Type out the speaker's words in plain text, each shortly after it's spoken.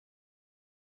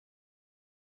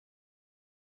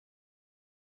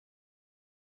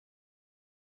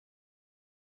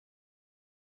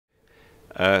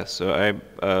So I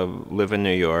live in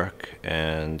New York,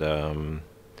 and um,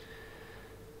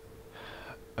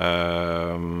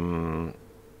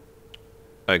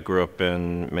 I grew up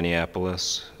in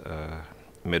Minneapolis,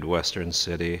 Midwestern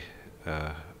city.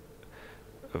 Uh,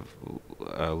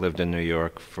 I've lived in New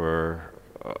York for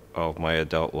all of my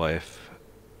adult life.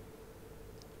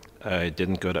 I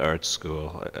didn't go to art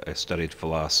school. I studied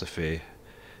philosophy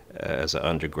as an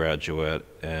undergraduate,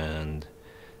 and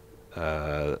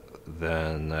uh,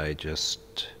 then I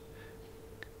just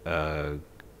uh,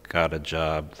 got a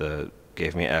job that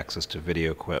gave me access to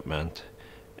video equipment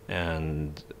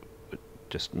and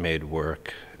just made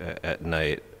work at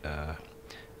night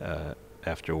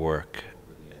after work.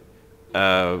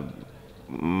 Uh,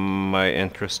 my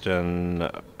interest in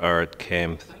art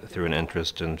came through an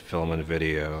interest in film and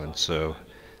video, and so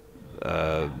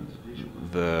uh,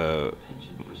 the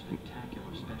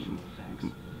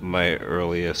my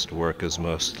earliest work is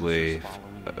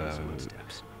uh,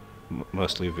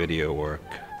 mostly video work,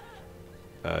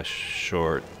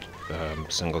 short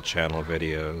single-channel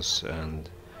videos, and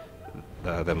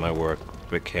then my work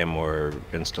became more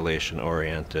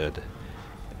installation-oriented,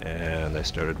 and I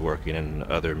started working in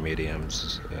other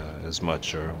mediums as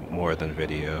much or more than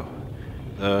video.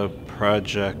 The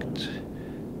project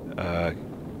uh,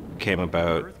 came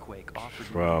about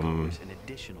from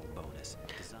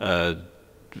a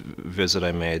visit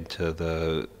I made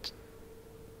to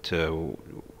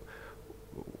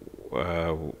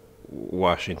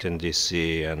Washington,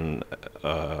 D.C., and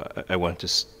I went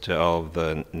to all of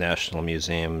the national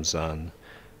museums on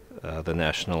the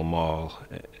National Mall,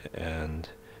 and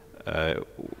I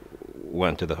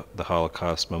went to the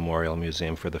Holocaust Memorial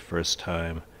Museum for the first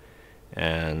time,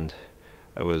 and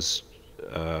I was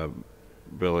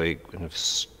really kind of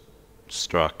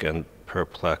struck and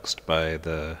perplexed by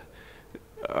the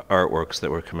artworks that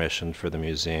were commissioned for the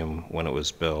museum when it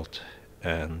was built,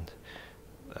 and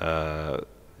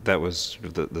that was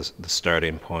the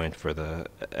starting point for the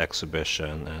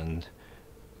exhibition. And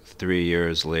 3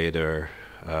 years later,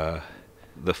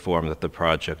 the form that the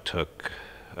project took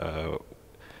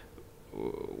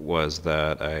was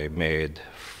that I made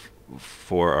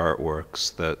four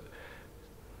artworks that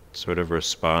sort of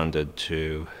responded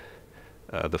to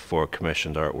the four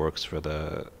commissioned artworks for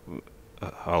the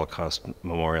Holocaust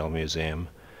Memorial Museum.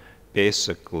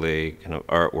 Basically,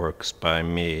 artworks by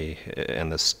me in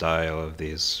the style of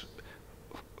these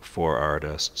four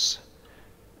artists.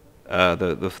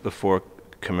 The four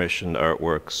commissioned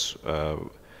artworks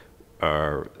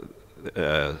are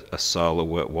a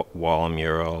Solowit wall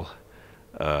mural,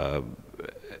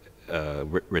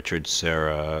 Richard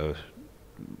Serra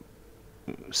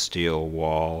steel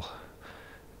wall.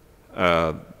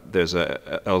 There's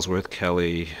a Ellsworth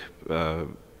Kelly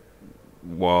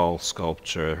wall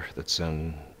sculpture that's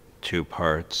in two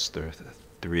parts. There are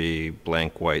three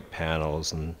blank white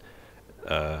panels and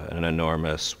an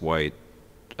enormous white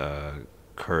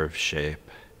curve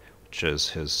shape, which is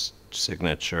his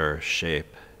signature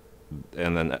shape.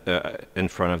 And then in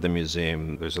front of the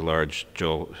museum, there's a large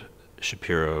Joel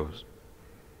Shapiro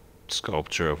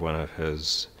sculpture of one of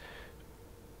his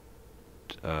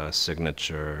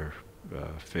signature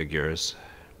figures.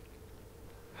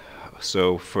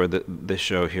 So for the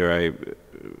show here, I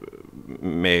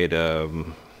made a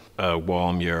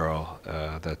wall mural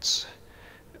that's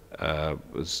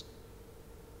was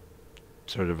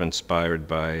sort of inspired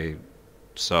by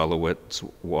Solowit's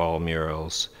wall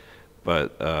murals,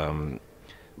 but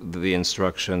the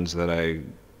instructions that I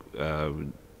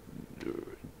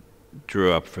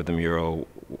drew up for the mural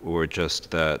were just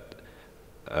that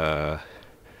a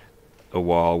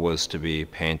wall was to be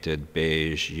painted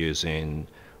beige using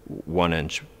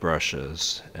 1-inch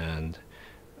brushes, and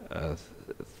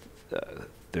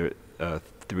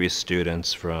three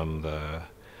students from the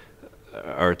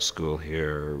art school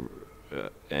here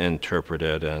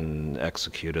interpreted and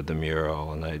executed the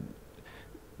mural, and I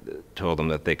told them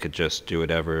that they could just do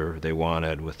whatever they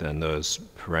wanted within those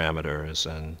parameters.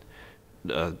 And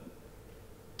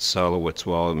Solowitz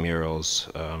wall murals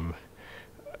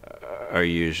are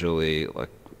usually like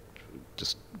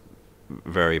just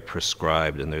very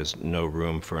prescribed, and there's no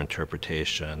room for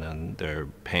interpretation, and they're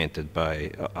painted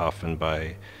often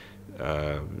by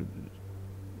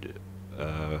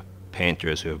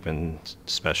painters who have been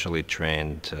specially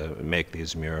trained to make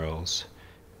these murals.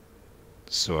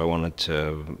 So I wanted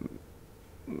to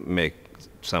make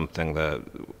something that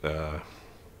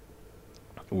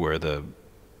where the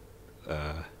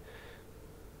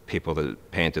people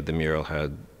that painted the mural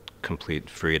had complete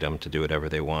freedom to do whatever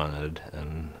they wanted.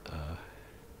 And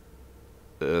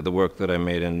the work that I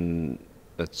made in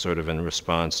it's sort of in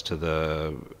response to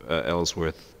the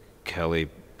Ellsworth Kelly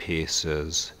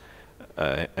pieces.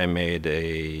 I made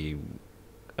a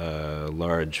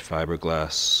large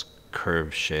fiberglass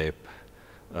curve shape,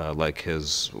 like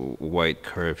his white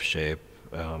curve shape.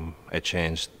 I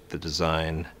changed the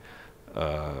design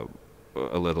a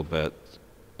little bit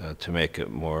to make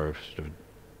it more sort of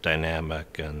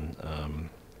dynamic, and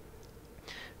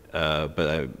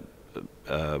but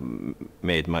I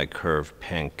made my curve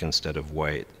pink instead of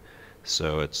white,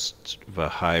 so it's sort of a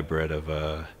hybrid of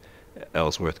a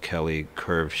Ellsworth Kelly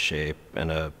curve shape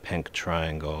and a pink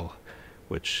triangle,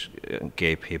 which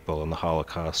gay people in the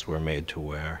Holocaust were made to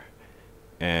wear.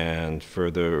 And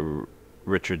for the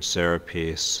Richard Serra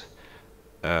piece,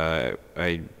 I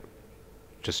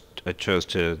chose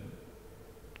to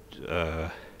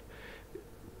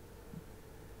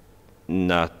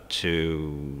not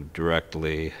to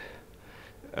directly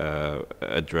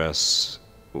address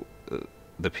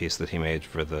the piece that he made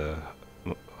for the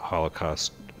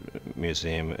Holocaust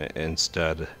Museum.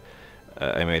 Instead,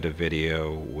 I made a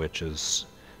video which is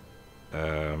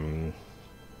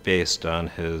based on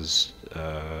his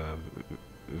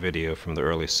video from the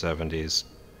early 70s,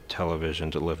 Television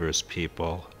Delivers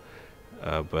People,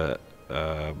 but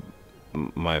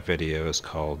my video is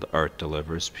called Art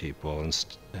Delivers People,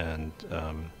 and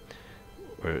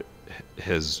where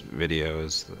his video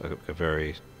is a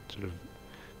very sort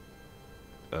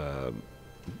of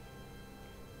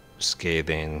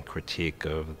scathing critique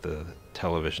of the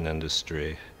television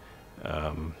industry.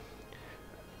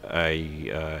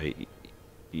 I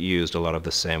used a lot of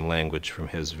the same language from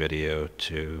his video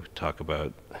to talk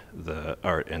about the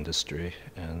art industry,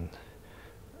 and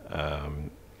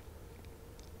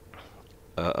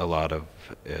a lot of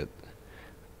it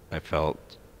I felt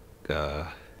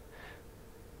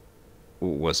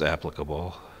was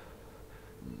applicable.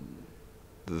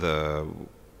 The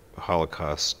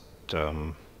Holocaust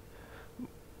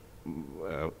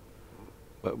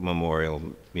Memorial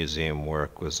Museum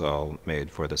work was all made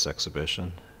for this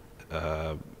exhibition.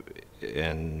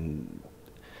 In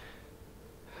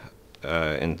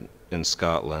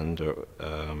Scotland,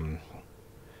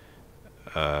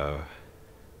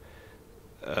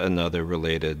 another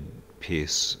related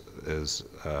piece is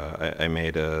I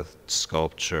made a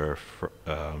sculpture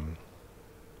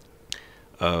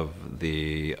of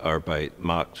the Arbeit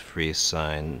macht frei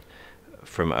sign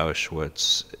from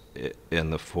Auschwitz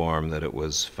in the form that it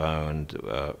was found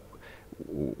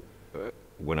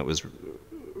when it was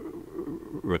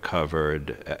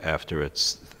recovered after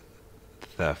its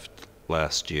theft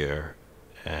last year,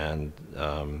 and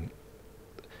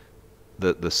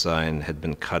the sign had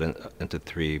been cut into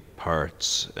three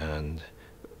parts and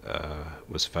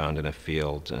was found in a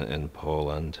field in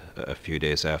Poland a few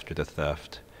days after the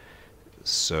theft.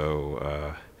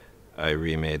 So I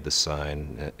remade the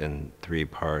sign in three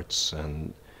parts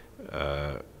and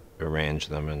arranged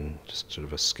them in just sort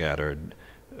of a scattered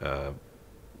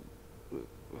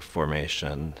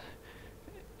formation.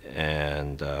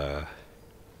 And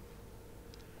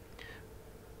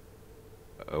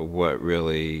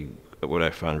what I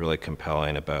found really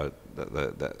compelling about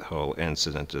that whole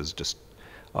incident is just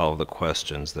all of the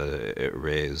questions that it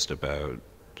raised about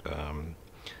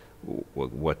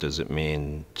what does it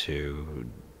mean to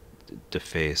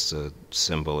deface a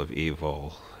symbol of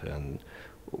evil, and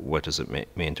what does it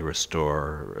mean to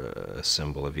restore a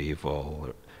symbol of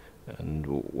evil, and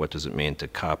what does it mean to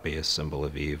copy a symbol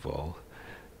of evil.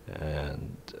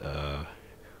 And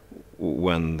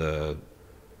when the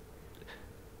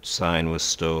sign was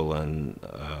stolen,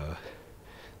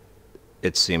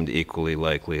 it seemed equally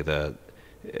likely that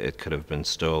it could have been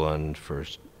stolen for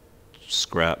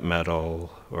scrap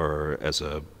metal or as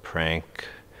a prank,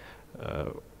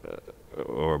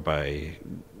 or by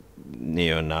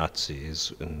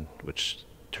neo-Nazis, which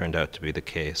turned out to be the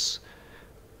case.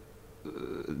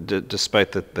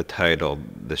 Despite the title,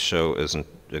 the show isn't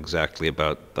exactly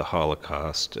about the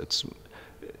Holocaust. It's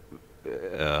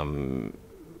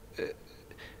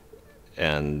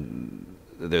and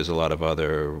there's a lot of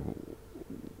other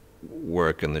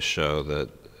work in the show that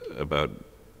about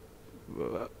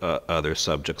other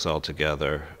subjects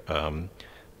altogether.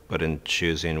 But in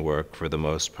choosing work, for the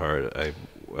most part, I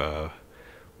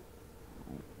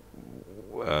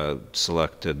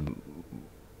selected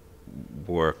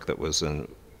work that was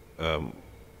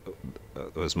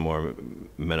was more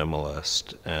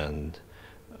minimalist, and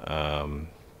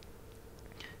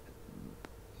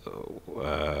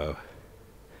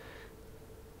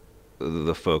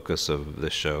the focus of the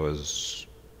show is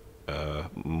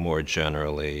more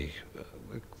generally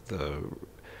the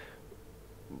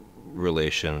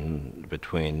relation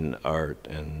between art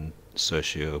and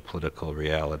socio-political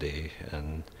reality,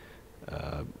 and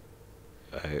uh,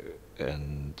 I,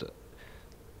 and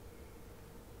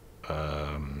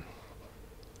um,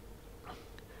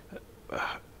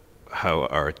 how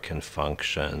art can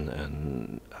function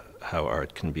and how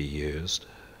art can be used.